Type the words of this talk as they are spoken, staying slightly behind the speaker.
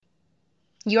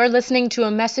You're listening to a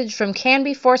message from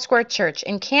Canby Foursquare Church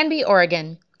in Canby,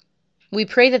 Oregon. We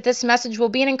pray that this message will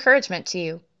be an encouragement to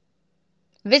you.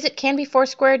 Visit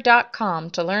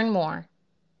canbyfoursquare.com to learn more.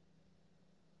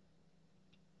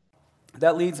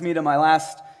 That leads me to my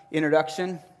last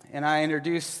introduction, and I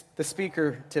introduce the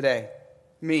speaker today,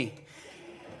 me.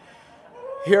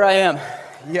 Here I am.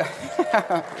 Yeah,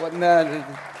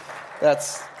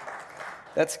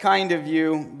 that's kind of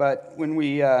you, but when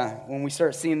we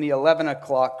start seeing the 11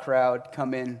 o'clock crowd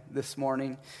come in this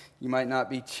morning, you might not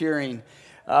be cheering.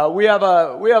 We have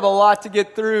a lot to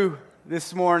get through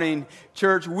this morning,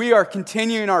 church. We are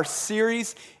continuing our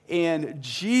series in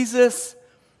Jesus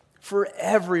for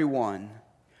Everyone.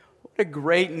 What a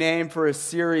great name for a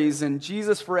series. And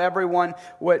Jesus for Everyone,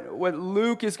 what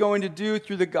Luke is going to do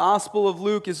through the Gospel of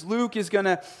Luke is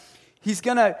he's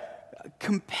going to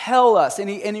compel us.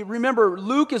 And remember,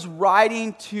 Luke is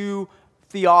writing to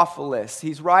Theophilus.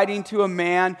 He's writing to a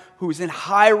man who's in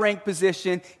high rank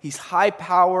position. He's high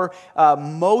power.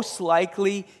 Most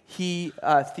likely,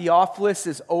 Theophilus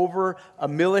is over a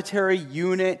military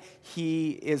unit.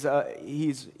 He's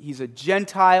a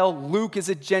Gentile. Luke is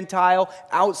a Gentile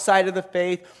outside of the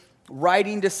faith,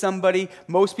 writing to somebody.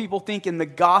 Most people think in the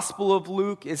Gospel of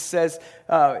Luke, it says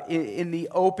in the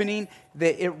opening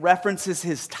that it references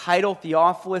his title,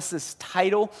 Theophilus'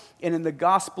 title, and in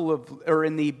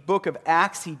the book of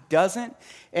Acts, he doesn't.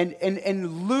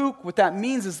 And Luke, what that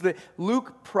means is that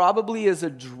Luke probably is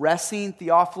addressing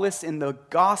Theophilus in the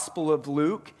Gospel of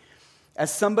Luke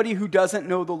as somebody who doesn't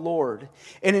know the Lord.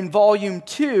 And in volume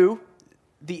 2,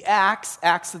 the Acts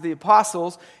of the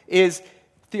Apostles, is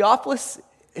Theophilus.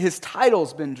 His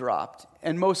title's been dropped,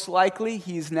 and most likely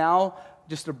he's now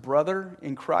just a brother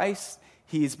in Christ.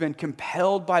 He's been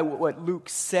compelled by what Luke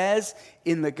says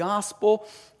in the gospel,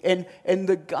 and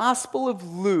the Gospel of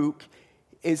Luke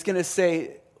is going to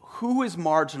say who is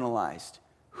marginalized,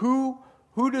 who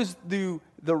does the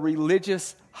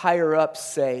religious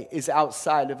higher-ups say is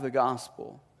outside of the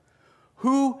gospel,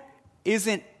 who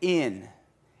isn't in,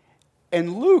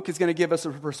 and Luke is going to give us a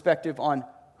perspective on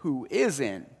who is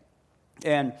in.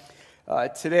 And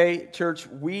today, church,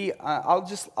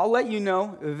 I'll let you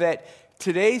know that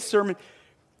today's sermon.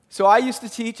 So I used to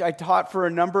teach. I taught for a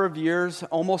number of years,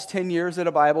 almost 10 years at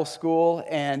a Bible school,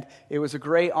 and it was a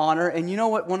great honor. And you know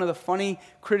what? One of the funny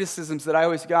criticisms that I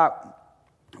always got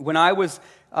when I was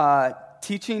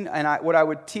teaching, and what I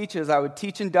would teach is I would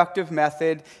teach inductive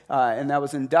method, and that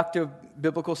was inductive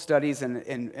biblical studies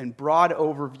and broad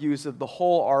overviews of the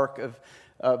whole arc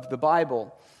of the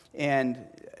Bible.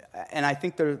 And I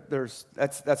think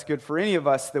that's good for any of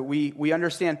us, that we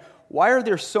understand, why are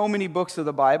there so many books of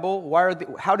the Bible?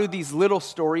 How do these little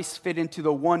stories fit into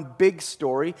the one big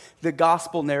story, the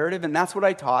gospel narrative? And that's what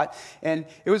I taught, and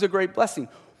it was a great blessing.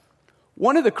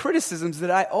 One of the criticisms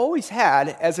that I always had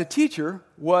as a teacher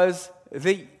was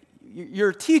that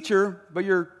you're a teacher, but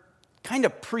you're kind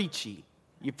of preachy.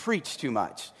 You preach too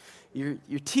much.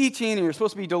 You're teaching, and you're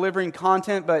supposed to be delivering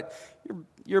content, but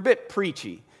you're a bit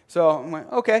preachy. So I'm like,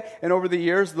 okay. And over the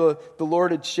years, the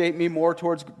Lord had shaped me more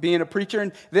towards being a preacher.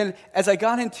 And then as I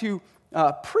got into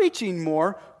preaching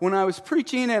more, when I was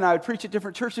preaching and I would preach at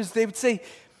different churches, they would say,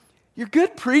 you're a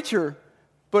good preacher.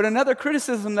 But another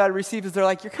criticism that I received is they're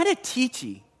like, you're kind of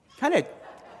teachy. You kind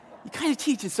of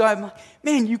teach it. So I'm like,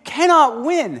 man, you cannot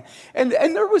win. And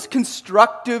there was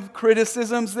constructive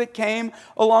criticisms that came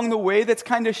along the way that's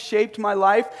kind of shaped my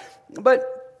life. But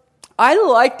I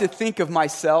like to think of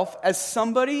myself as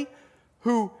somebody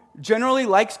who generally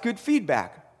likes good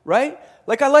feedback, right?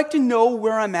 Like, I like to know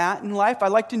where I'm at in life. I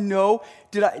like to know,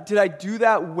 did I do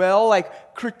that well?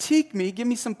 Like, critique me, give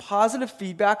me some positive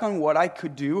feedback on what I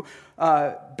could do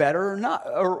better or not,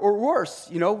 or worse.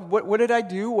 You know, what did I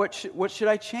do? What should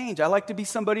I change? I like to be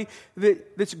somebody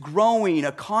that's growing,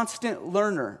 a constant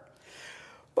learner.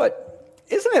 But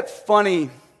isn't it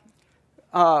funny?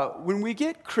 When we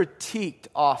get critiqued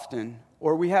often,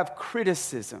 or we have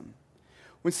criticism,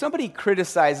 when somebody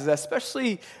criticizes us,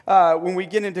 especially when we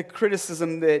get into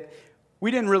criticism that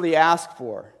we didn't really ask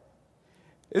for,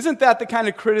 isn't that the kind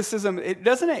of criticism,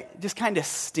 doesn't it just kind of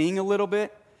sting a little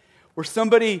bit? Where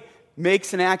somebody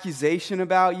makes an accusation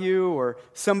about you, or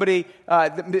somebody,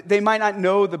 they might not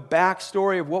know the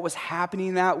backstory of what was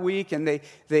happening that week, and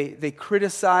they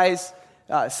criticize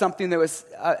something that was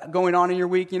going on in your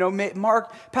week. You know,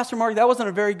 Pastor Mark, that wasn't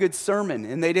a very good sermon,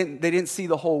 and they didn't see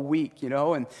the whole week, you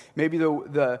know, and maybe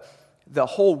the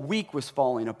whole week was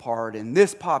falling apart, and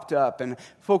this popped up, and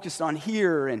focused on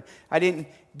here, and I didn't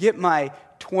get my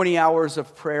 20 hours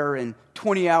of prayer and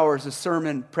 20 hours of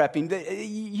sermon prepping.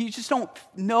 You just don't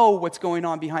know what's going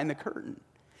on behind the curtain.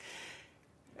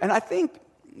 And I think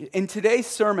In today's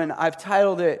sermon, I've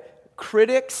titled it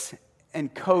Critics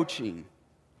and Coaching,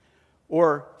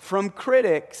 or From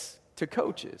Critics to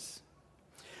Coaches.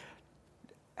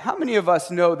 How many of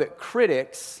us know that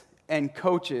critics and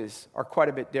coaches are quite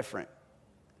a bit different?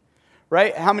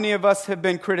 Right? How many of us have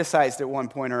been criticized at one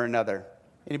point or another?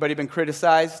 Anybody been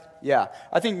criticized? Yeah,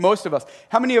 I think most of us.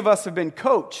 How many of us have been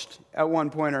coached at one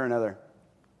point or another?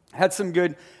 Had some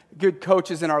good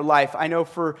coaches in our life. I know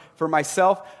for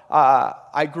myself,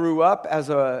 I grew up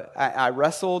I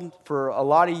wrestled for a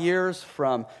lot of years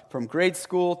from grade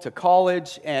school to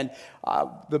college, and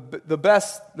the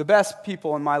best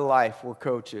people in my life were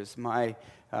coaches. My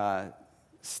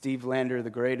Steve Lander, the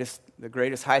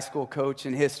greatest high school coach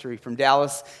in history from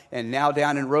Dallas and now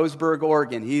down in Roseburg,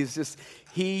 Oregon.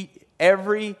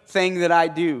 Everything that I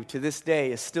do to this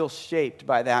day is still shaped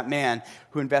by that man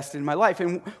who invested in my life.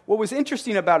 And what was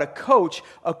interesting about a coach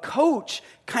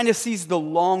kind of sees the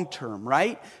long term,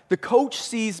 right? The coach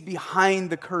sees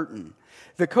behind the curtain.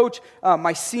 The coach,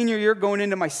 going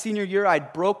into my senior year, I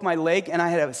broke my leg, and I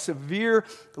had a severe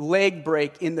leg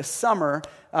break in the summer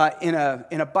in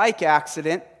a bike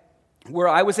accident where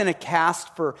I was in a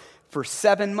cast for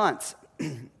 7 months.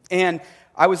 And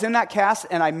I was in that cast,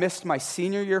 and I missed my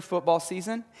senior year football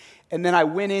season. And then I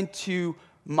went into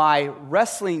my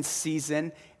wrestling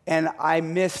season, and I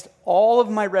missed all of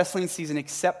my wrestling season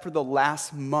except for the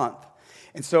last month.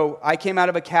 And so I came out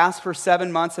of a cast for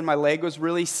 7 months, and my leg was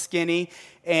really skinny,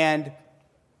 and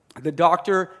the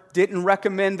doctor didn't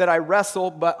recommend that I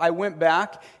wrestle, but I went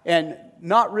back, and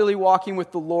not really walking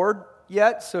with the Lord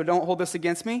yet, so don't hold this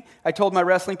against me. I told my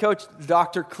wrestling coach, the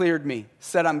doctor cleared me,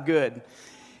 said I'm good.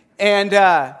 And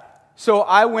so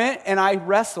I went and I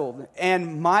wrestled,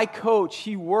 and my coach,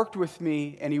 he worked with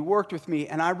me,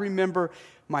 and I remember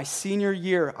my senior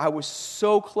year, I was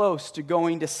so close to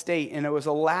going to state, and it was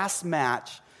a last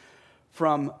match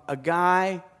from a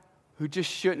guy who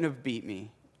just shouldn't have beat me.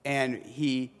 And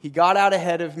he got out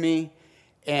ahead of me,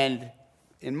 and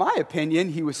in my opinion,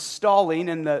 he was stalling,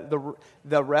 and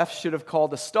the ref should have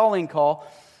called a stalling call.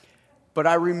 But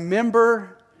I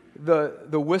remember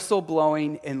the whistle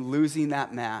blowing and losing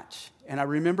that match. And I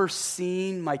remember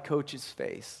seeing my coach's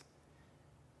face.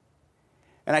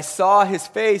 And I saw his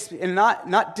face, and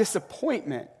not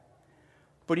disappointment,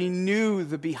 but he knew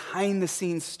the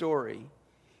behind-the-scenes story.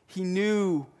 He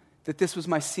knew that this was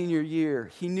my senior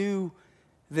year. He knew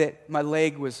that my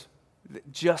leg was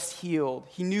just healed.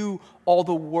 He knew all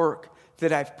the work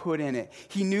that I've put in it.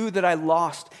 He knew that I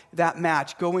lost that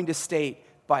match going to state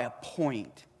by a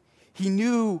point. He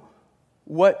knew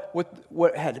what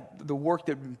had the work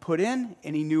that had been put in,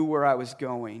 and he knew where I was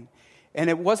going. And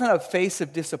it wasn't a face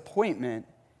of disappointment.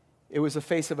 It was a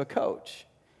face of a coach.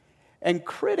 And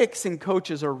critics and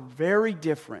coaches are very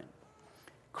different.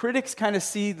 Critics kind of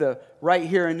see the right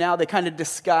here and now. They kind of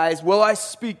disguise, well, I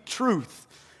speak truth.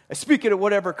 I speak it at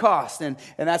whatever cost. And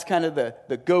that's kind of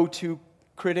the go-to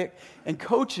critic. And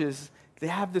coaches, they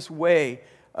have this way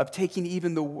of taking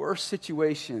even the worst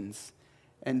situations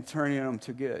and turning them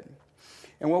to good.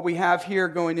 And what we have here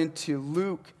going into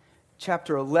Luke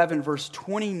chapter 11, verse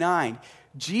 29,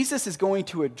 Jesus is going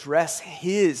to address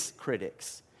his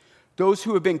critics, those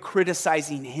who have been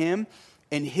criticizing him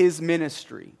and his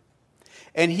ministry.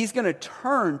 And he's going to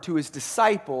turn to his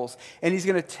disciples, and he's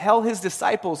going to tell his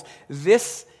disciples,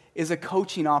 this is a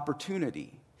coaching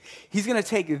opportunity. He's going to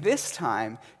take this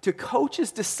time to coach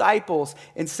his disciples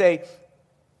and say,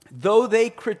 though they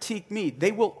critique me,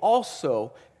 they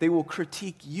will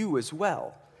critique you as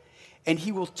well. And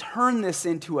he will turn this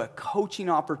into a coaching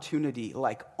opportunity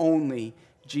like only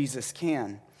Jesus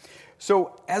can.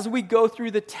 So as we go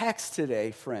through the text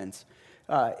today, friends,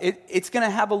 it's going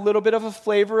to have a little bit of a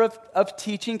flavor of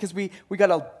teaching because we got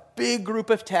a big group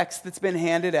of text that's been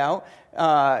handed out.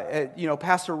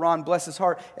 Pastor Ron, bless his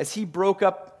heart, as he broke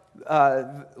up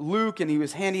Luke and he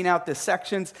was handing out the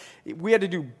sections, we had to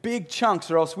do big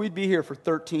chunks or else we'd be here for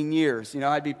 13 years.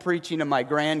 I'd be preaching to my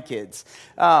grandkids.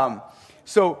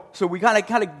 So we got to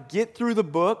kind of get through the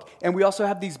book, and we also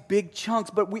have these big chunks,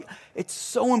 but it's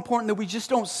so important that we just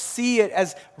don't see it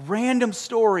as random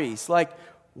stories. Like,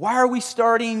 why are we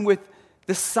starting with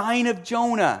the sign of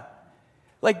Jonah?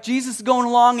 Like, Jesus is going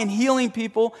along and healing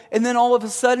people, and then all of a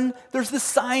sudden, there's the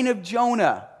sign of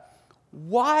Jonah.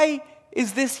 Why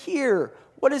is this here?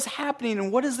 What is happening,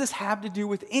 and what does this have to do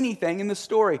with anything in the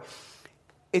story?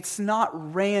 It's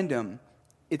not random.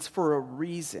 It's for a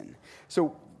reason.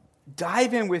 So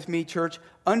dive in with me, church.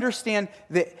 Understand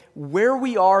that where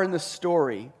we are in the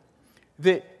story,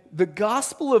 that the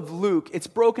Gospel of Luke, it's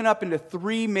broken up into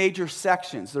three major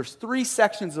sections. There's three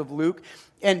sections of Luke.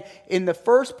 And in the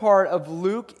first part of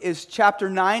Luke is chapter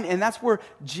 9, and that's where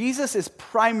Jesus is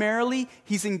primarily,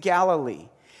 he's in Galilee.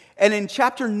 And in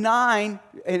chapter 9,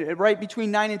 right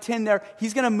between 9 and 10 there,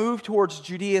 he's going to move towards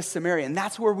Judea, Samaria, and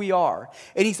that's where we are.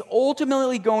 And he's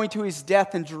ultimately going to his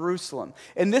death in Jerusalem.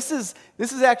 And this is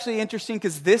actually interesting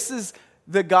because this is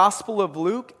the Gospel of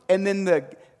Luke, and then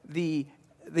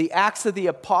the Acts of the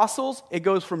Apostles, it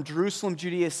goes from Jerusalem,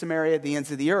 Judea, Samaria, the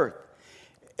ends of the earth.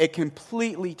 It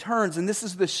completely turns, and this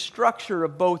is the structure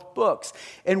of both books.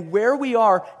 And where we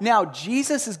are now,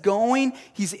 Jesus is going,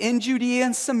 he's in Judea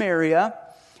and Samaria,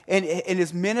 and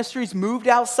his ministry's moved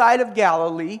outside of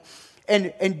Galilee,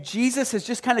 and Jesus has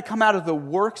just kind of come out of the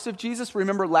works of Jesus.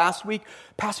 Remember last week,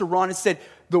 Pastor Ron had said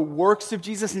the works of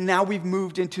Jesus, and now we've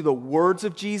moved into the words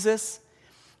of Jesus.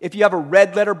 If you have a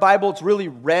red letter Bible, it's really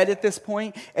red at this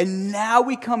point. And now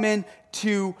we come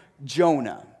into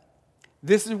Jonah.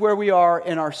 This is where we are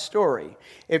in our story.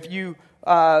 If you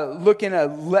look in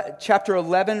chapter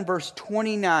 11, verse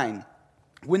 29,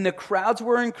 when the crowds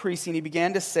were increasing, he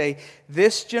began to say,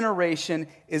 "This generation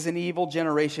is an evil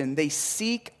generation. They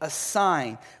seek a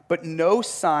sign, but no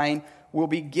sign will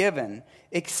be given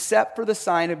except for the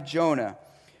sign of Jonah.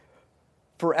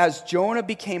 For as Jonah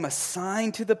became a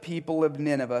sign to the people of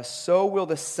Nineveh, so will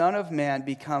the Son of Man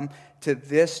become to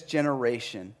this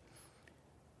generation."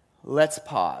 Let's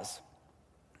pause.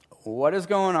 What is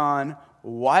going on?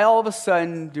 Why all of a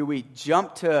sudden do we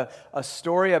jump to a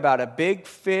story about a big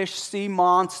fish, sea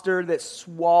monster that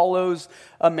swallows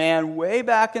a man way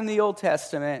back in the Old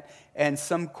Testament and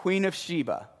some Queen of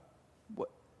Sheba?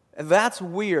 That's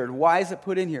weird. Why is it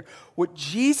put in here? What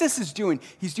Jesus is doing,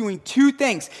 he's doing two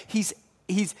things. He's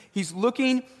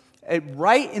looking at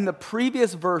right in the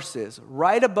previous verses,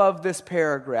 right above this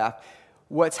paragraph,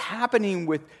 what's happening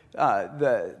with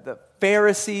the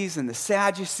Pharisees and the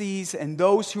Sadducees and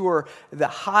those who are the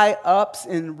high ups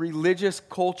in religious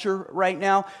culture right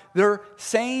now. They're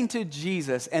saying to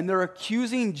Jesus, and they're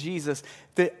accusing Jesus,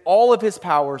 that all of his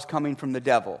power is coming from the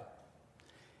devil.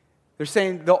 They're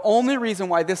saying the only reason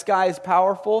why this guy is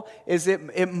powerful is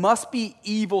it must be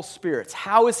evil spirits.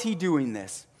 How is he doing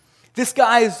this? This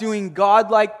guy is doing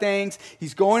godlike things.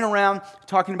 He's going around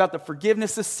talking about the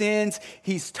forgiveness of sins.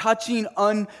 He's touching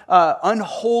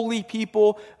unholy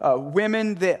people,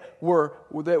 women that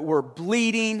were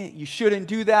bleeding. You shouldn't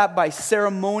do that by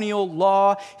ceremonial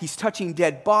law. He's touching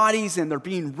dead bodies, and they're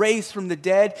being raised from the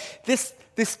dead. This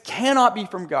cannot be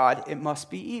from God. It must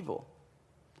be evil.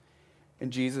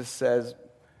 And Jesus says,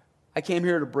 "I came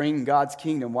here to bring God's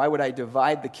kingdom. Why would I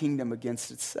divide the kingdom against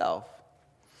itself?"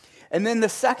 And then the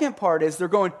second part is they're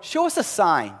going, "Show us a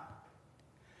sign.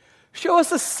 Show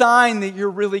us a sign that you're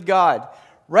really God."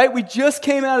 Right? We just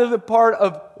came out of the part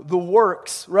of the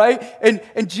works, right?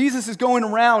 And Jesus is going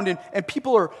around and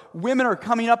women are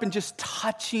coming up and just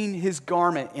touching his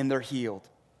garment and they're healed.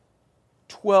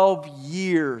 12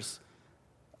 years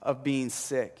of being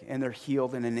sick and they're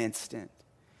healed in an instant.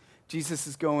 Jesus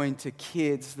is going to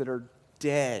kids that are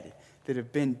dead, that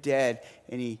have been dead,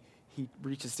 and he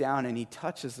reaches down and he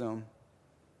touches them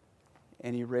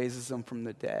and he raises them from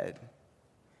the dead.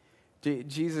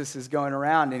 Jesus is going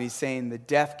around and he's saying the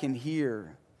deaf can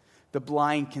hear, the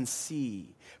blind can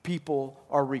see, people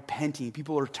are repenting,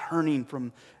 people are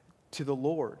turning to the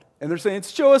Lord. And they're saying,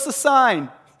 "Show us a sign."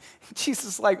 Jesus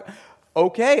is like,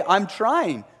 "Okay, I'm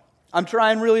trying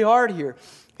really hard here."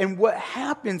 And what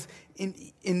happens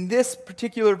in this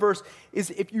particular verse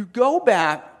is if you go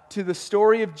back to the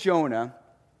story of Jonah,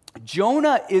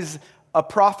 Jonah is a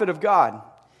prophet of God,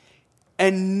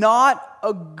 and not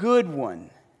a good one.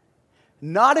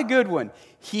 Not a good one.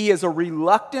 He is a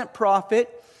reluctant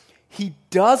prophet. He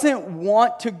doesn't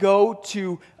want to go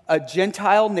to a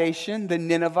Gentile nation, the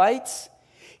Ninevites.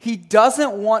 He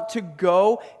doesn't want to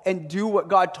go and do what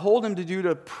God told him to do,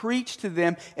 to preach to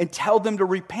them and tell them to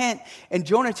repent. And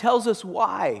Jonah tells us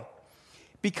why.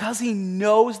 Because he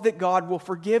knows that God will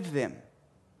forgive them.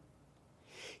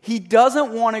 He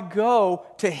doesn't want to go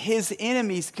to his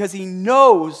enemies because he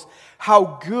knows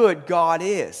how good God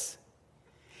is.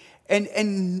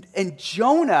 And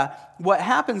Jonah, what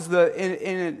happens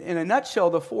in a nutshell,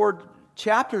 the 4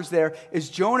 chapters there, is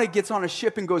Jonah gets on a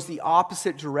ship and goes the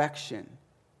opposite direction.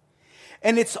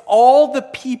 And it's all the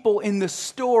people in the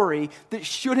story that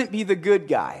shouldn't be the good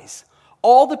guys.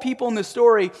 All the people in the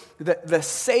story, the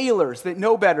sailors that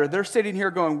know better, they're sitting here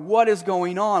going, "What is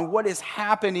going on? What is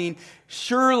happening?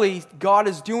 Surely God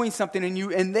is doing something in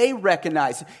you." And they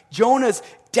recognize Jonah's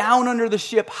down under the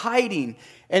ship hiding.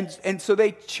 And so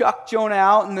they chuck Jonah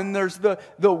out, and then there's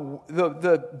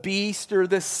the beast or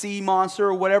the sea monster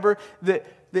or whatever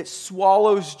that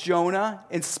swallows Jonah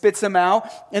and spits him out.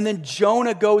 And then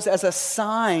Jonah goes as a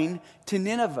sign to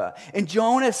Nineveh. And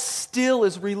Jonah still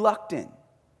is reluctant.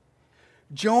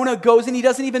 Jonah goes and he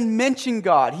doesn't even mention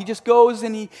God. He just goes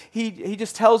and he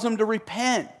just tells them to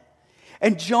repent.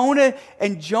 And Jonah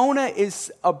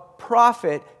is a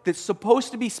prophet that's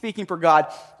supposed to be speaking for God,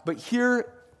 but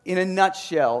here in a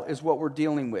nutshell is what we're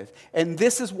dealing with. And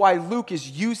this is why Luke is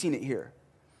using it here.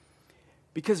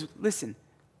 Because listen,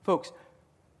 folks,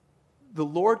 the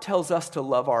Lord tells us to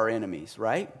love our enemies,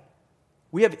 right?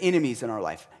 We have enemies in our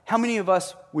life. How many of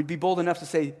us would be bold enough to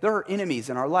say, there are enemies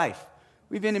in our life?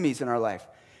 We have enemies in our life.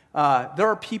 There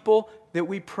are people that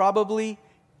we probably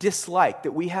dislike,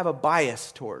 that we have a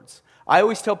bias towards. I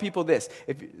always tell people this.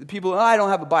 If people, I don't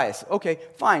have a bias. Okay,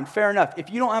 fine, fair enough. If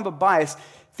you don't have a bias,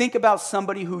 think about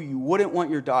somebody who you wouldn't want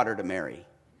your daughter to marry.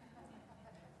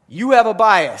 You have a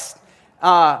bias.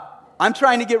 I'm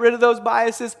trying to get rid of those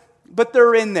biases, but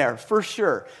they're in there for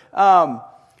sure.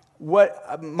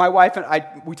 What my wife and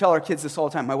I, we tell our kids this all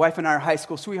the time. My wife and I are high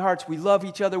school sweethearts. We love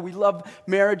each other. We love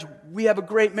marriage. We have a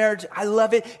great marriage. I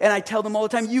love it. And I tell them all the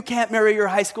time, you can't marry your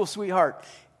high school sweetheart.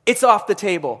 It's off the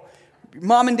table.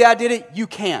 Mom and dad did it. You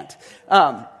can't.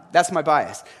 That's my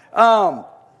bias.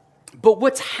 But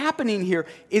what's happening here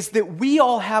is that we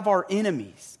all have our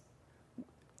enemies.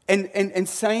 And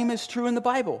same is true in the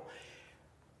Bible.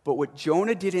 But what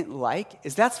Jonah didn't like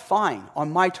is that's fine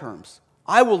on my terms.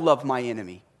 I will love my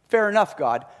enemy. Fair enough,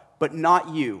 God, but not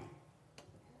you.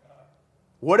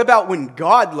 What about when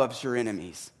God loves your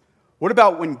enemies? What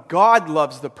about when God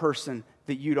loves the person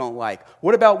that you don't like?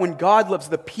 What about when God loves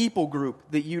the people group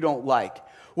that you don't like?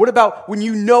 What about when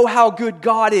you know how good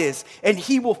God is and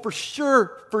He will for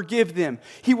sure forgive them?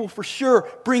 He will for sure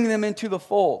bring them into the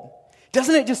fold.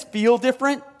 Doesn't it just feel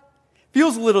different?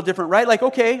 Feels a little different, right? Like,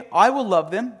 okay, I will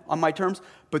love them on my terms,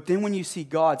 but then when you see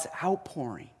God's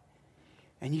outpouring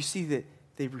and you see that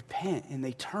they repent and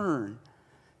they turn,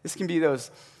 this can be those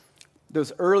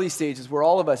early stages where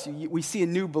all of us, we see a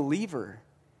new believer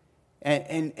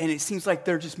and it seems like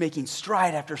they're just making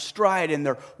stride after stride and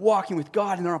they're walking with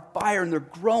God and they're on fire and they're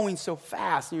growing so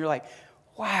fast and you're like,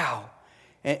 wow.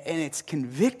 And it's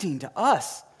convicting to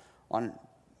us on,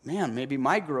 man, maybe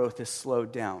my growth has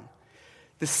slowed down.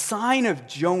 The sign of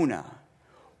Jonah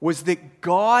was that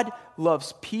God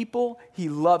loves people, He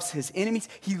loves His enemies,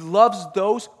 He loves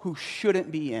those who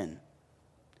shouldn't be in.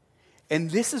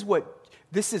 And this is what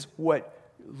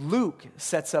Luke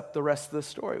sets up the rest of the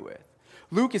story with.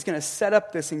 Luke is going to set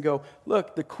up this and go,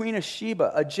 look, the Queen of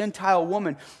Sheba, a Gentile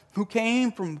woman who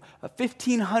came from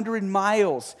 1,500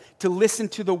 miles to listen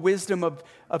to the wisdom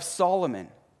of Solomon.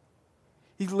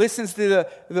 He listens to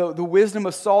the wisdom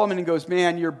of Solomon and goes,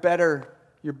 man, you're better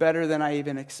than I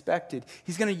even expected.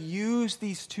 He's going to use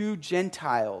these two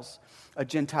Gentiles, a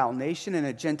Gentile nation and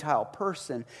a Gentile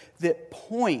person, that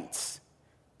points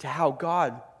to how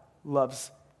God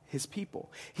loves His people.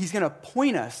 He's going to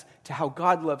point us to how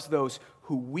God loves those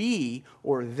who we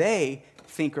or they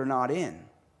think are not in.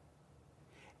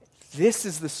 This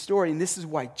is the story, and this is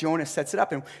why Jonah sets it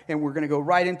up. And we're going to go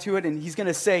right into it. And he's going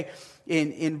to say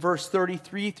in verse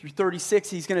 33 through 36,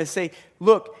 he's going to say,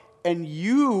 look, and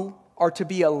you are to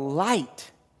be a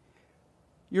light.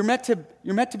 You're meant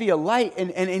to be a light.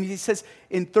 And he says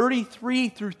in 33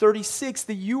 through 36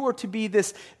 that you are to be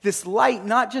this light,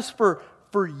 not just for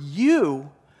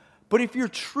you, but if you're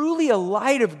truly a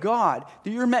light of God, that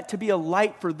you're meant to be a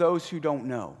light for those who don't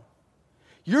know.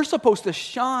 You're supposed to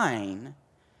shine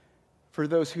for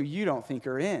those who you don't think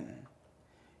are in.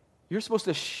 You're supposed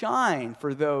to shine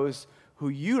for those who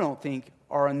you don't think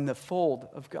are in the fold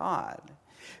of God.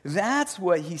 That's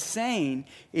what he's saying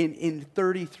in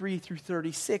 33 through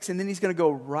 36. And then he's going to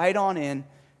go right on in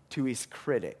to his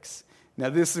critics. Now,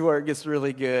 this is where it gets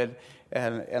really good,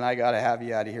 and I got to have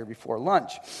you out of here before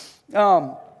lunch.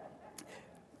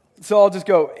 So I'll just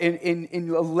go. In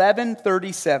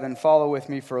 11:37, follow with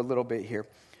me for a little bit here.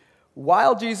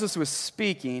 While Jesus was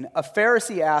speaking, a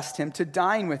Pharisee asked him to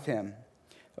dine with him.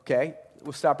 Okay,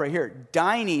 we'll stop right here.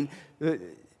 Dining.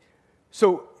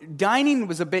 So dining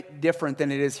was a bit different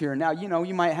than it is here now. You know,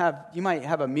 you might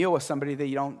have a meal with somebody that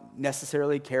you don't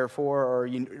necessarily care for or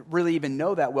you really even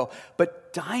know that well.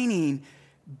 But dining,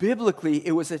 biblically,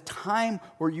 it was a time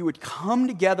where you would come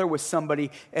together with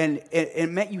somebody and it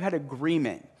meant you had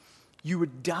agreement. You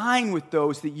would dine with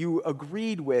those that you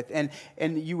agreed with, and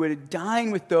you would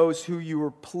dine with those who you were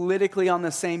politically on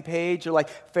the same page, or like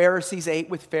Pharisees ate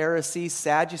with Pharisees,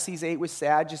 Sadducees ate with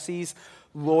Sadducees.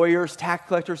 lawyers, tax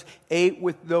collectors, ate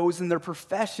with those in their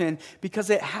profession because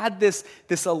it had this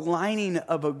aligning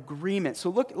of agreement. So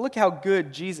look how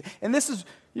good Jesus, and this is,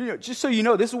 just so you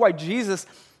know, this is why Jesus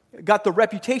got the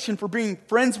reputation for being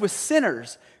friends with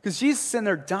sinners, because Jesus is in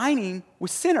there dining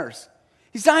with sinners.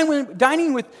 He's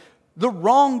dining with the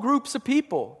wrong groups of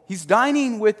people. He's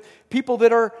dining with people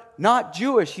that are not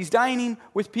Jewish. He's dining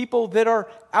with people that are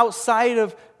outside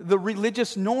of the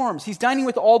religious norms. He's dining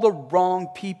with all the wrong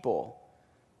people.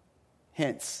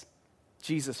 Hence,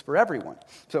 Jesus for everyone.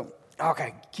 So,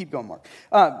 okay, keep going, Mark.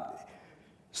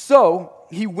 So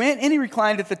he went and he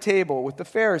reclined at the table with the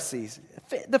Pharisees.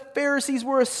 The Pharisees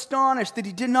were astonished that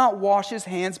he did not wash his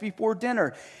hands before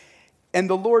dinner. And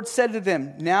the Lord said to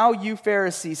them, "Now you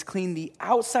Pharisees clean the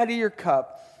outside of your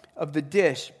cup of the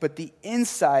dish, but the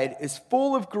inside is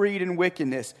full of greed and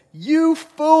wickedness. You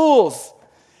fools!"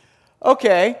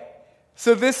 Okay,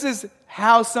 so this is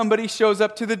how somebody shows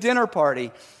up to the dinner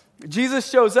party. Jesus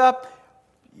shows up.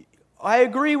 I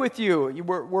agree with you.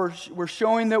 We're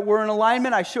showing that we're in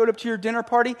alignment. I showed up to your dinner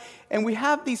party, and we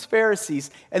have these Pharisees,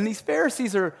 and these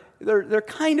Pharisees they're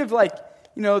kind of like,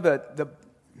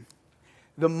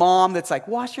 the mom that's like,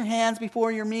 wash your hands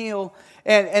before your meal,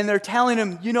 and they're telling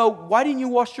him, why didn't you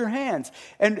wash your hands?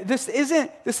 And this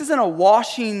isn't a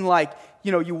washing like,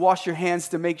 you wash your hands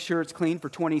to make sure it's clean for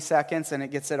 20 seconds and it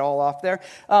gets it all off there.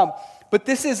 But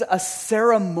this is a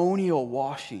ceremonial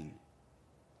washing.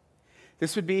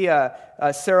 This would be a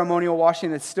ceremonial washing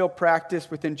that's still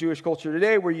practiced within Jewish culture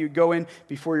today, where you go in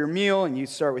before your meal and you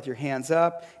start with your hands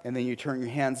up and then you turn your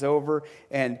hands over.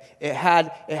 And it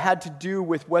had to do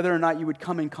with whether or not you would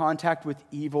come in contact with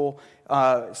evil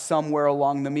somewhere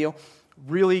along the meal.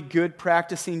 Really good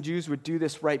practicing Jews would do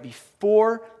this right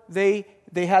before they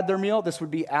had their meal. This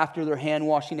would be after their hand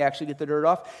washing to actually get the dirt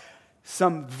off.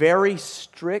 Some very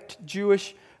strict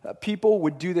Jewish people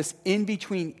would do this in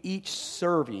between each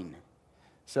serving.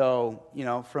 So,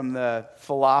 from the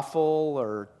falafel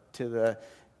or to the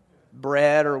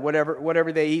bread or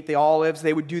whatever they eat, the olives,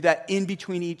 they would do that in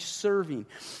between each serving.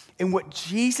 And what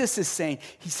Jesus is saying,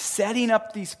 he's setting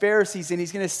up these Pharisees and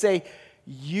he's going to say,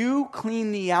 you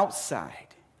clean the outside.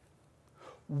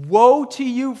 Woe to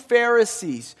you,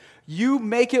 Pharisees. You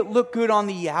make it look good on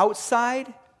the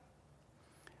outside,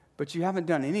 but you haven't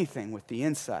done anything with the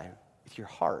inside, with your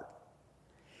heart.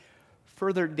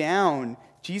 Further down,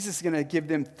 Jesus is going to give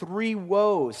them 3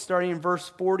 woes, starting in verse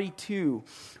 42.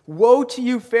 Woe to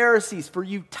you, Pharisees, for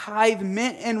you tithe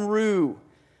mint and rue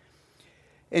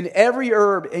and every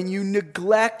herb, and you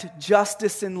neglect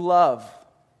justice and love.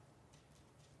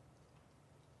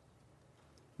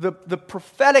 The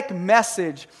prophetic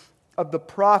message of the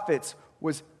prophets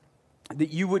was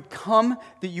that you would come,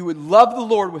 that you would love the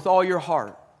Lord with all your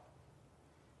heart,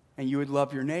 and you would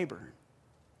love your neighbor.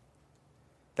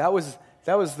 That was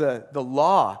the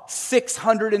law.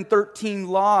 613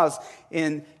 laws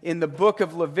in the book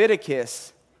of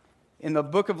Leviticus. In the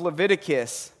book of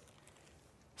Leviticus,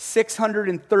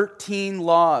 613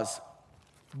 laws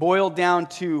boiled down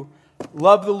to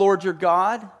love the Lord your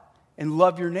God and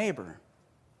love your neighbor.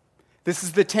 This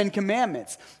is the 10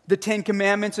 Commandments. The 10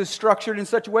 Commandments is structured in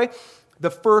such a way.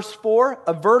 The first 4,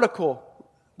 a vertical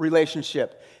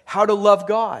relationship, how to love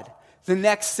God. The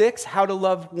next 6, how to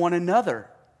love one another.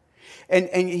 And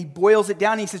he boils it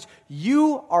down. He says,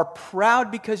 you are proud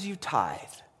because you tithe.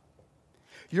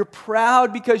 You're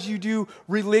proud because you do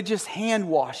religious hand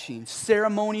washing,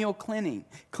 ceremonial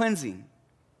cleansing.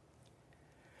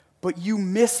 But you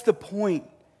miss the point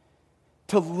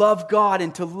to love God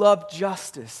and to love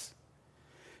justice,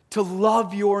 to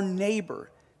love your neighbor.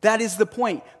 That is the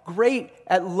point. Great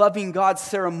at loving God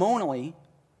ceremonially.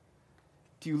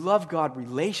 Do you love God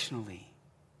relationally?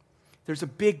 There's a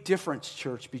big difference,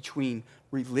 church, between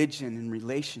religion and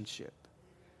relationship.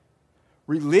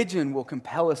 Religion will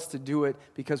compel us to do it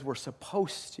because we're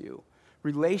supposed to.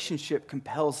 Relationship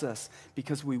compels us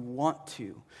because we want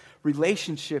to.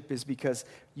 Relationship is because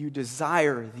you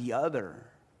desire the other.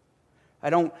 I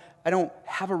don't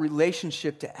have a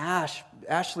relationship to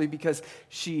Ashley because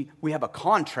we have a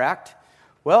contract.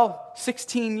 Well,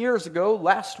 16 years ago,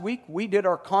 last week, we did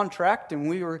our contract and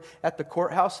we were at the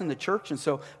courthouse in the church, and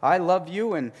so I love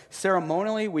you, and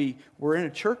ceremonially we were in a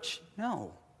church.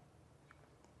 No.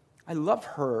 I love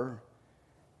her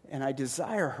and I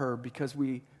desire her because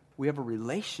we have a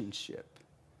relationship.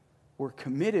 We're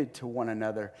committed to one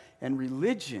another. And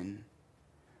religion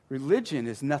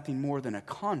is nothing more than a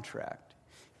contract.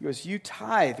 He goes, you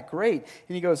tithe, great.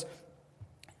 And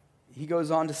he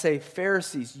goes on to say,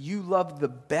 Pharisees, you love the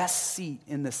best seat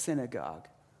in the synagogue.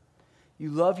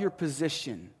 You love your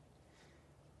position.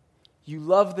 You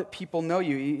love that people know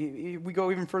you. We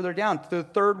go even further down to the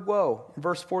third woe,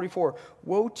 verse 44.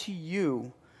 Woe to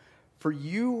you, for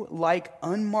you like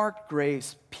unmarked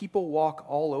graves, people walk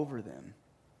all over them.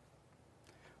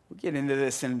 We'll get into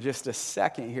this in just a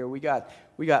second here. We got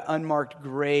unmarked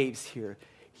graves here.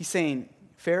 He's saying,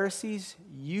 Pharisees,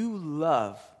 you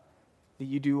love that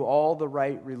you do all the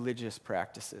right religious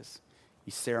practices.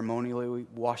 You ceremonially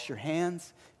wash your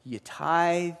hands, you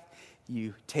tithe,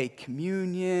 you take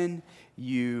communion,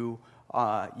 you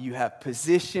have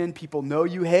position. People know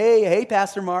you. Hey,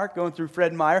 Pastor Mark, going through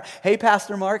Fred Meyer. Hey,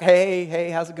 Pastor Mark. Hey,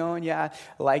 how's it going? Yeah,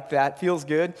 I like that. Feels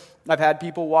good. I've had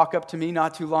people walk up to me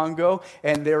not too long ago,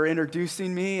 and they're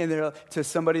introducing me, and they're to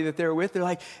somebody that they're with. They're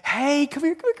like, "Hey, come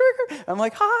here." I'm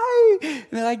like, "Hi," and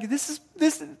they're like, "This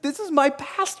is my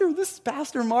pastor. This is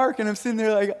Pastor Mark," and I'm sitting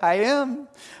there like, "I am.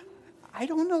 I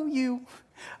don't know you.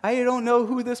 I don't know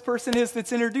who this person is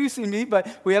that's introducing me, but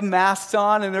we have masks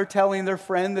on and they're telling their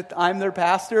friend that I'm their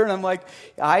pastor, and I'm like,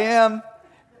 I am.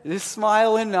 Just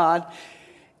smile and nod.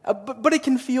 But it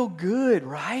can feel good,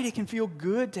 right? It can feel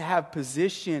good to have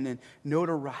position and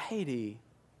notoriety.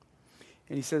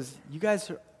 And he says, you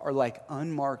guys are like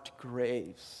unmarked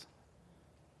graves.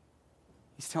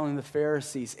 He's telling the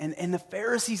Pharisees. And the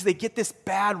Pharisees, they get this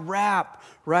bad rap,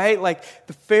 right? Like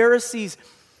the Pharisees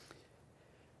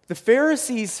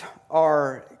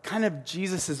are kind of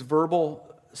Jesus'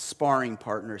 verbal sparring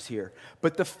partners here.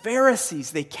 But the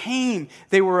Pharisees,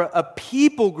 they were a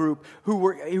people group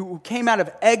who came out of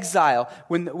exile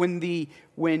between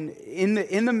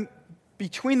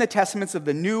the testaments of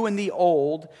the New and the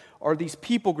Old are these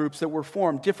people groups that were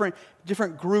formed, different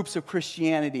groups of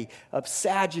Christianity, of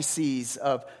Sadducees,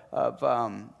 of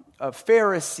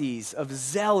Pharisees, of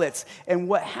zealots. And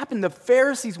what happened, the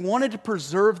Pharisees wanted to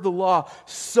preserve the law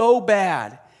so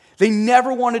bad. They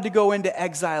never wanted to go into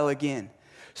exile again.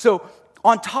 So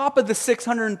on top of the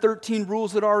 613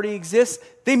 rules that already exist,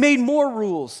 they made more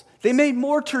rules. They made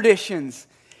more traditions.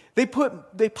 They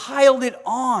piled it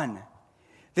on.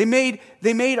 They made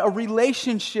a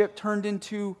relationship turned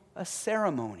into a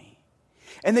ceremony.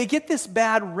 And they get this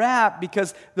bad rap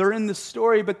because they're in the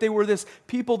story, but they were this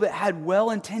people that had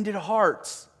well-intended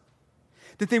hearts,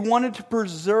 that they wanted to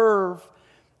preserve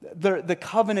the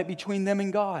covenant between them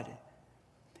and God.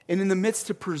 And in the midst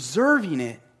of preserving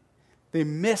it, they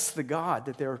missed the God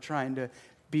that they were trying to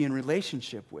be in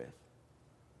relationship with.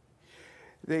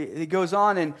 It goes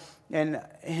on, and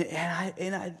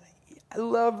I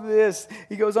love this.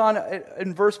 He goes on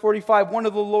in verse 45, one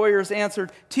of the lawyers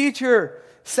answered, "Teacher,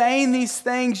 saying these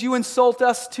things, you insult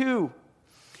us too."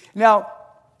 Now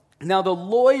the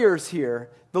lawyers here,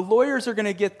 the lawyers are going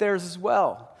to get theirs as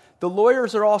well. The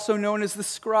lawyers are also known as the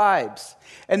scribes.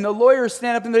 And the lawyers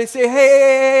stand up and they say,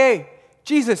 hey,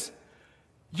 Jesus,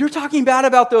 you're talking bad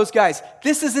about those guys.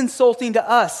 This is insulting to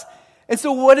us. And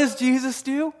so what does Jesus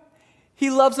do? He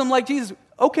loves them like Jesus.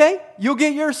 Okay, you'll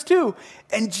get yours too.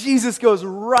 And Jesus goes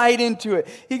right into it.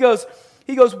 He goes,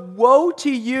 woe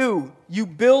to you, you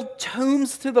build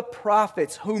tombs to the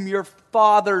prophets whom your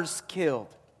fathers killed.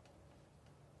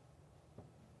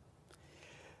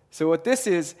 So what this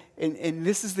is, and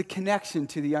this is the connection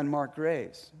to the unmarked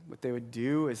graves. What they would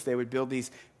do is they would build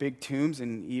these big tombs,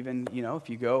 and even, if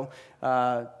you go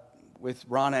with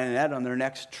Ron and Ed on their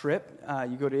next trip,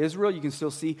 you go to Israel, you can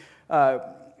still see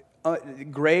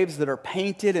graves that are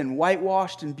painted and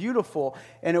whitewashed and beautiful.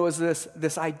 And it was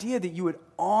this idea that you would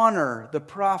honor the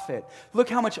prophet. Look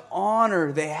how much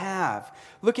honor they have.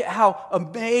 Look at how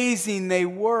amazing they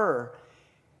were.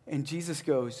 And Jesus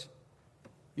goes,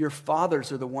 your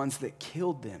fathers are the ones that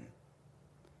killed them.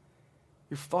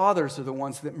 Your fathers are the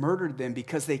ones that murdered them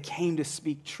because they came to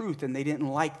speak truth and they didn't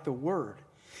like the word.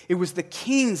 It was the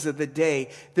kings of the day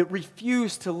that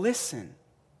refused to listen.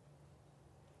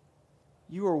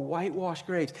 You are whitewashed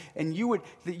graves, and you would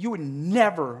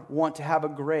never want to have a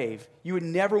grave. You would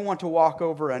never want to walk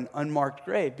over an unmarked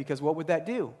grave, because what would that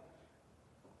do?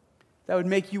 That would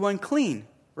make you unclean,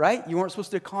 right? You weren't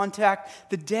supposed to contact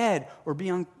the dead or be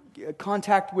in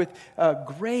contact with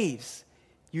graves.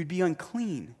 You'd be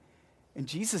unclean. And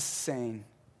Jesus is saying,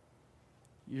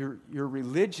 your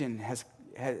religion has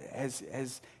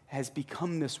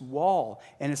become this wall.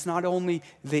 And it's not only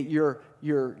that you're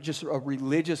just a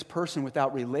religious person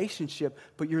without relationship,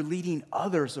 but you're leading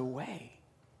others away.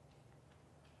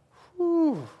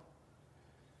 Whew.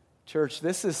 Church,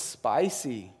 this is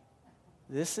spicy.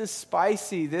 This is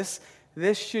spicy. This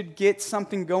should get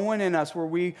something going in us where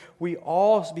we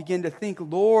all begin to think,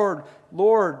 Lord,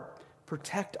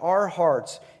 protect our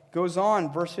hearts. Goes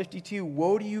on, verse 52,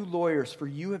 woe to you lawyers, for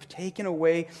you have taken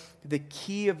away the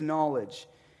key of knowledge.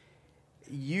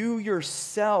 You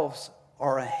yourselves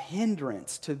are a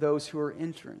hindrance to those who are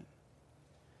entering.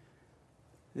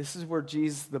 This is where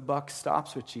the buck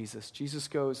stops with Jesus. Jesus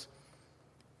goes,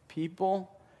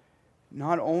 people,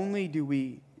 not only do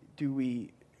we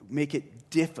make it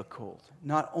difficult,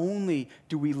 not only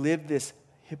do we live this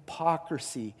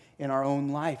hypocrisy in our own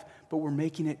life, but we're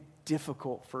making it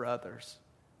difficult for others.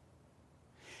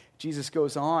 Jesus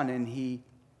goes on, and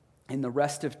in the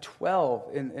rest of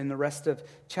 12, in the rest of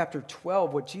chapter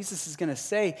 12, what Jesus is going to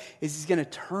say is he's going to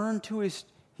turn to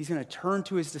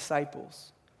his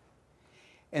disciples.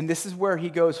 And this is where he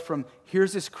goes from,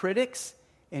 here's his critics,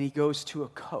 and he goes to a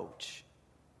coach.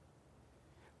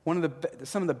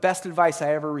 Some of the best advice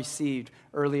I ever received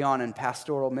early on in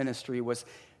pastoral ministry was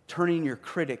turning your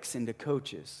critics into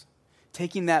coaches.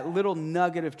 Taking that little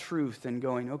nugget of truth and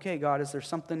going, okay, God, is there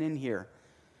something in here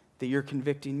that you're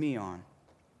convicting me on?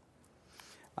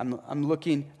 I'm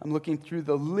looking through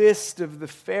the list of the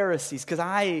Pharisees, because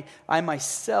I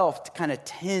myself kind of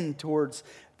tend towards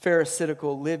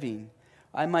Pharisaical living.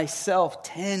 I myself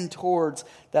tend towards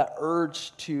that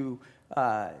urge to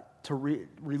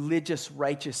religious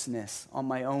righteousness on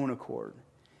my own accord.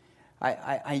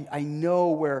 I know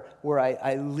where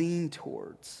I lean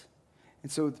towards.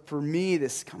 And so for me,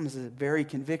 this comes as very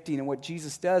convicting. And what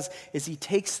Jesus does is he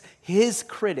takes his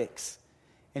critics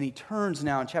and he turns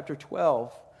now in chapter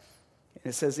 12.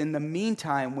 And it says, in the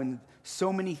meantime, when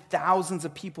so many thousands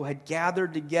of people had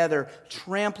gathered together,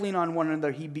 trampling on one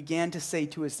another, he began to say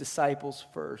to his disciples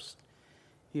first,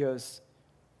 he goes,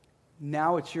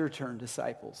 now it's your turn,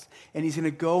 disciples. And he's going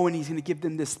to go and he's going to give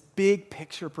them this big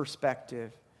picture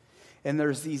perspective. And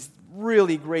there's these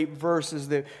really great verses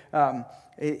that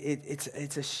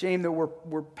it's a shame that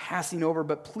we're passing over,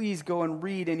 but please go and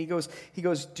read. And he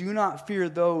goes, do not fear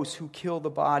those who kill the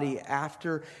body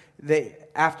after that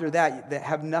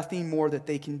have nothing more that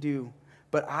they can do.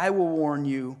 But I will warn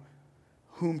you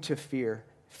whom to fear.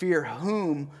 Fear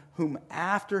whom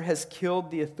after has killed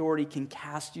the authority can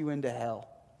cast you into hell.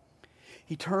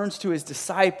 He turns to his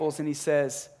disciples and he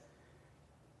says,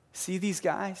 see these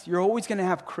guys? You're always going to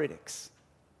have critics.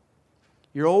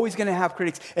 You're always going to have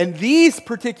critics. And these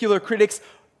particular critics,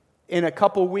 in a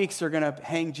couple weeks, are going to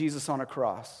hang Jesus on a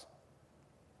cross.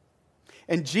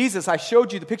 And Jesus, I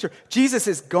showed you the picture. Jesus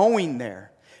is going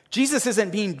there. Jesus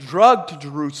isn't being drugged to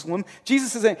Jerusalem.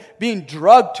 Jesus isn't being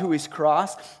drugged to his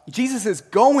cross. Jesus is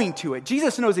going to it.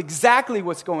 Jesus knows exactly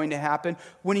what's going to happen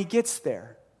when he gets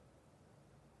there.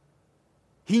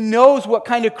 He knows what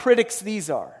kind of critics these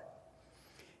are.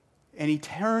 And he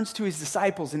turns to his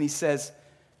disciples and he says,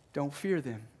 don't fear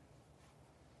them.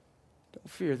 Don't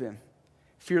fear them.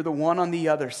 Fear the one on the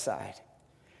other side.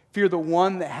 Fear the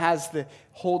one that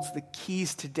holds the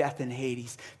keys to death and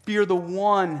Hades. Fear the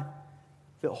one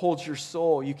that holds your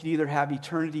soul. You can either have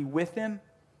eternity with him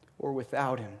or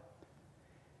without him.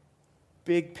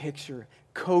 Big picture.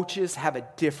 Coaches have a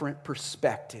different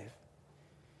perspective.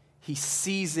 He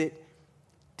sees it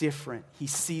different. He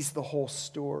sees the whole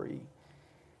story.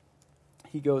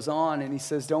 He goes on and he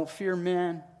says, don't fear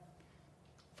men.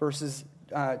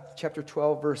 Chapter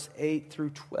 12, verse 8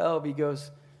 through 12, he goes,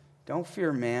 don't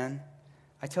fear man.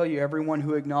 I tell you, everyone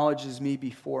who acknowledges me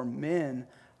before men,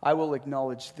 I will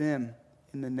acknowledge them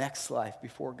in the next life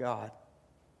before God.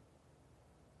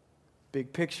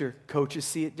 Big picture. Coaches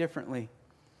see it differently.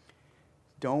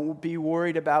 Don't be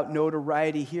worried about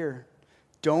notoriety here.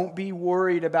 Don't be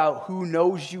worried about who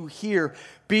knows you here.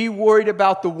 Be worried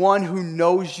about the one who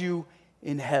knows you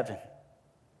in heaven.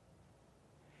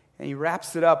 And he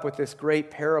wraps it up with this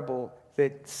great parable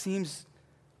that seems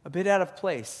a bit out of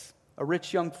place. A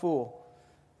rich young fool.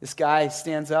 This guy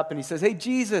stands up and he says, hey,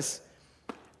 Jesus,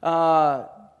 my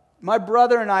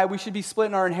brother and I, we should be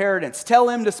splitting our inheritance. Tell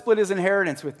him to split his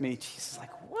inheritance with me. Jesus is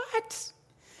like,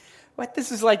 what?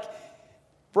 This is like,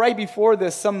 right before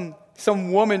this, some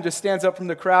woman just stands up from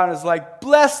the crowd and is like,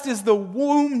 blessed is the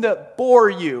womb that bore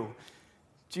you.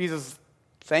 Jesus,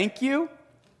 thank you.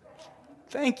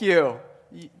 Thank you.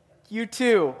 You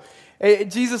too.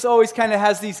 Jesus always kind of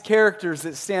has these characters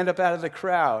that stand up out of the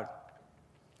crowd.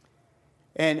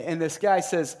 And this guy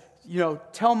says,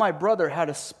 tell my brother how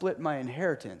to split my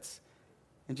inheritance.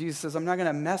 And Jesus says, I'm not going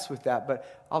to mess with that,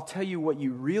 but I'll tell you what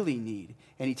you really need.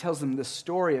 And he tells them the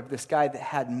story of this guy that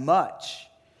had much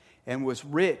and was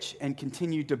rich and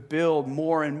continued to build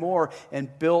more and more and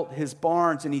built his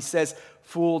barns. And he says,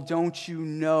 fool, don't you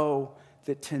know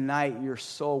that tonight your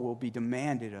soul will be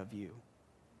demanded of you?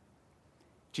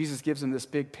 Jesus gives him this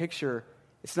big picture.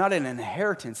 It's not an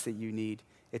inheritance that you need.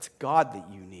 It's God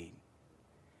that you need.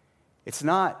 It's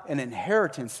not an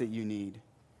inheritance that you need.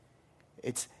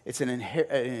 It's an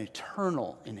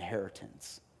eternal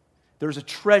inheritance There's a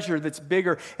treasure that's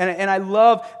bigger. And I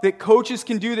love that coaches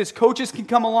can do this. Coaches can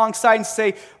come alongside and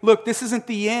say, look, this isn't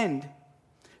the end.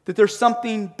 That there's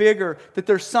something bigger. That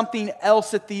there's something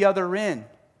else at the other end.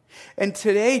 And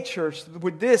today, church,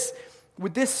 would this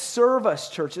serve us,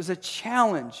 church, as a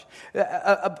challenge,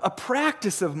 a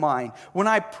practice of mine when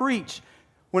I preach,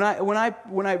 when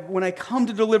I come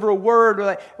to deliver a word,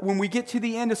 or when we get to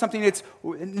the end of something, it's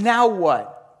now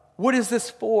what? What is this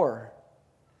for?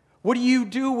 What do you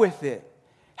do with it?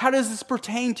 How does this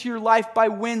pertain to your life by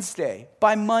Wednesday,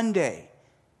 by Monday?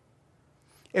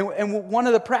 And one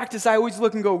of the practice I always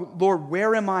look and go, Lord,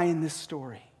 where am I in this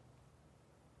story?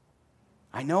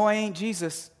 I know I ain't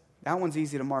Jesus. That one's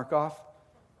easy to mark off.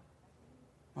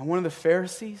 Am I one of the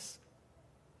Pharisees?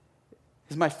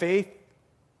 Is my faith,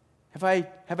 have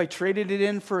I traded it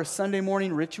in for a Sunday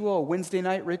morning ritual, a Wednesday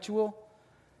night ritual?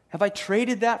 Have I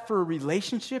traded that for a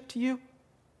relationship to you?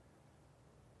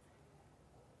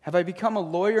 Have I become a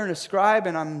lawyer and a scribe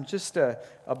and I'm just a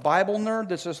Bible nerd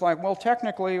that's just like, well,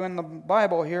 technically in the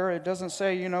Bible here it doesn't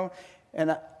say, and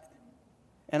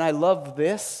I love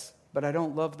this, but I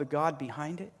don't love the God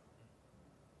behind it?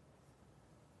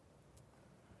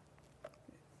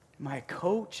 Am I a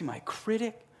coach? Am I a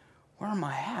critic? Where am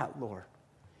I at, Lord?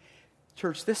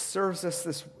 Church, this serves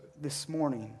us this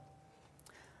morning.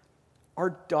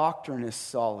 Our doctrine is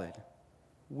solid.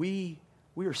 We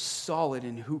are solid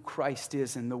in who Christ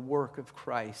is and the work of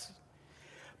Christ.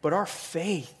 But our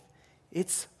faith,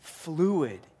 it's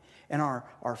fluid. And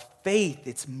our faith,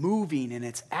 it's moving and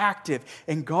it's active.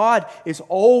 And God is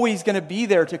always going to be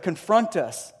there to confront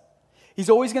us. He's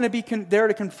always going to be there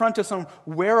to confront us on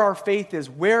where our faith is,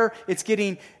 where it's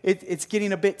getting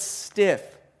a bit stiff.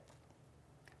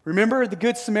 Remember the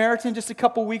Good Samaritan just a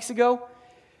couple weeks ago?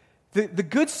 The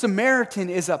Good Samaritan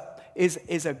is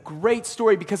a great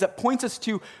story because it points us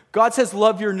to, God says,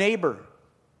 love your neighbor.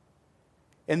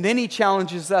 And then he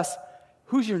challenges us,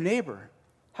 who's your neighbor?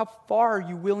 How far are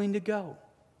you willing to go?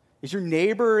 Is your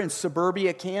neighbor in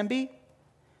suburbia Canby?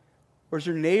 Or is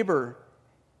your neighbor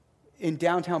in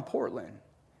downtown Portland?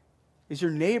 Is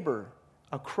your neighbor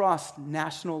across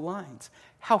national lines?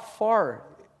 How far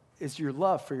is your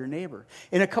love for your neighbor?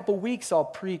 In a couple weeks, I'll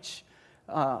preach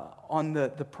on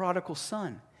the prodigal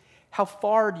son. How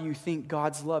far do you think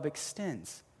God's love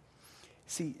extends?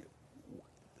 See,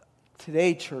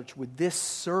 today, church, would this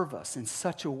serve us in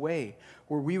such a way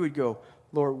where we would go,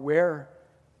 Lord, where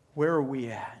are we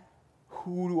at?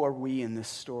 Who are we in this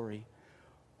story?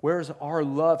 Where is our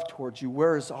love towards you?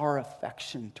 Where is our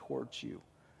affection towards you?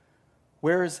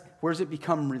 Where's it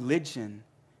become religion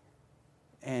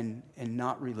and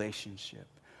not relationship?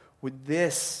 Would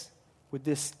this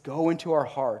go into our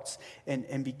hearts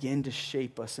and begin to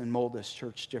shape us and mold us,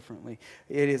 church, differently?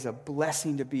 It is a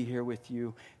blessing to be here with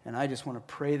you, and I just want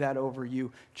to pray that over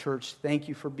you. Church, thank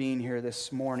you for being here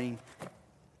this morning.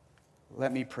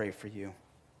 Let me pray for you.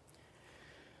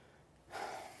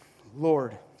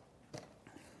 Lord,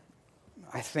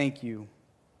 I thank you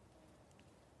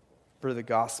for the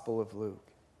Gospel of Luke.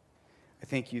 I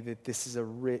thank you that this is a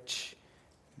rich,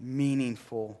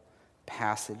 meaningful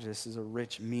passage. This is a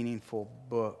rich, meaningful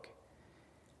book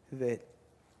that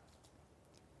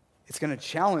it's going to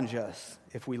challenge us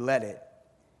if we let it.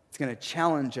 It's going to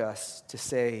challenge us to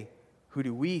say, who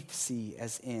do we see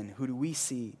as in? Who do we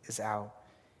see as out?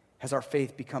 Has our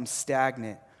faith become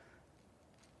stagnant?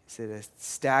 Is it a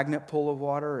stagnant pool of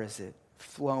water, or is it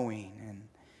flowing? And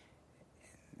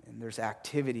there's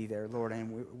activity there, Lord,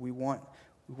 and we want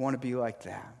to be like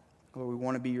that. Lord, we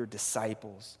want to be your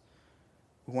disciples.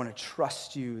 We want to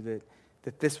trust you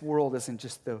that this world isn't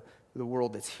just the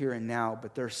world that's here and now,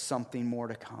 but there's something more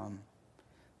to come.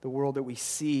 The world that we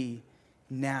see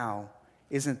now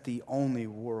isn't the only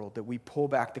world, that we pull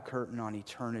back the curtain on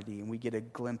eternity and we get a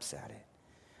glimpse at it.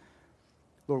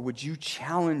 Lord, would you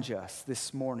challenge us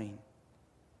this morning?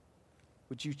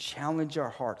 Would you challenge our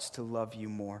hearts to love you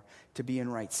more, to be in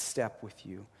right step with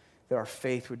you, that our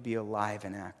faith would be alive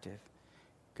and active?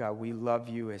 God, we love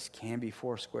you as Canby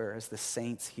Foursquare, as the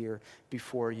saints here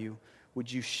before you. Would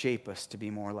you shape us to be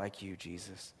more like you,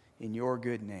 Jesus? In your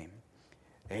good name,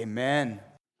 amen.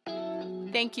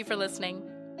 Thank you for listening.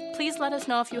 Please let us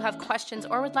know if you have questions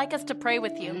or would like us to pray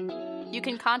with you. You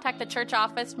can contact the church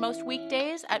office most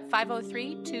weekdays at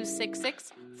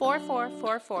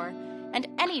 503-266-4444 and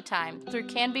anytime through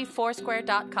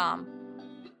canbyfoursquare.com.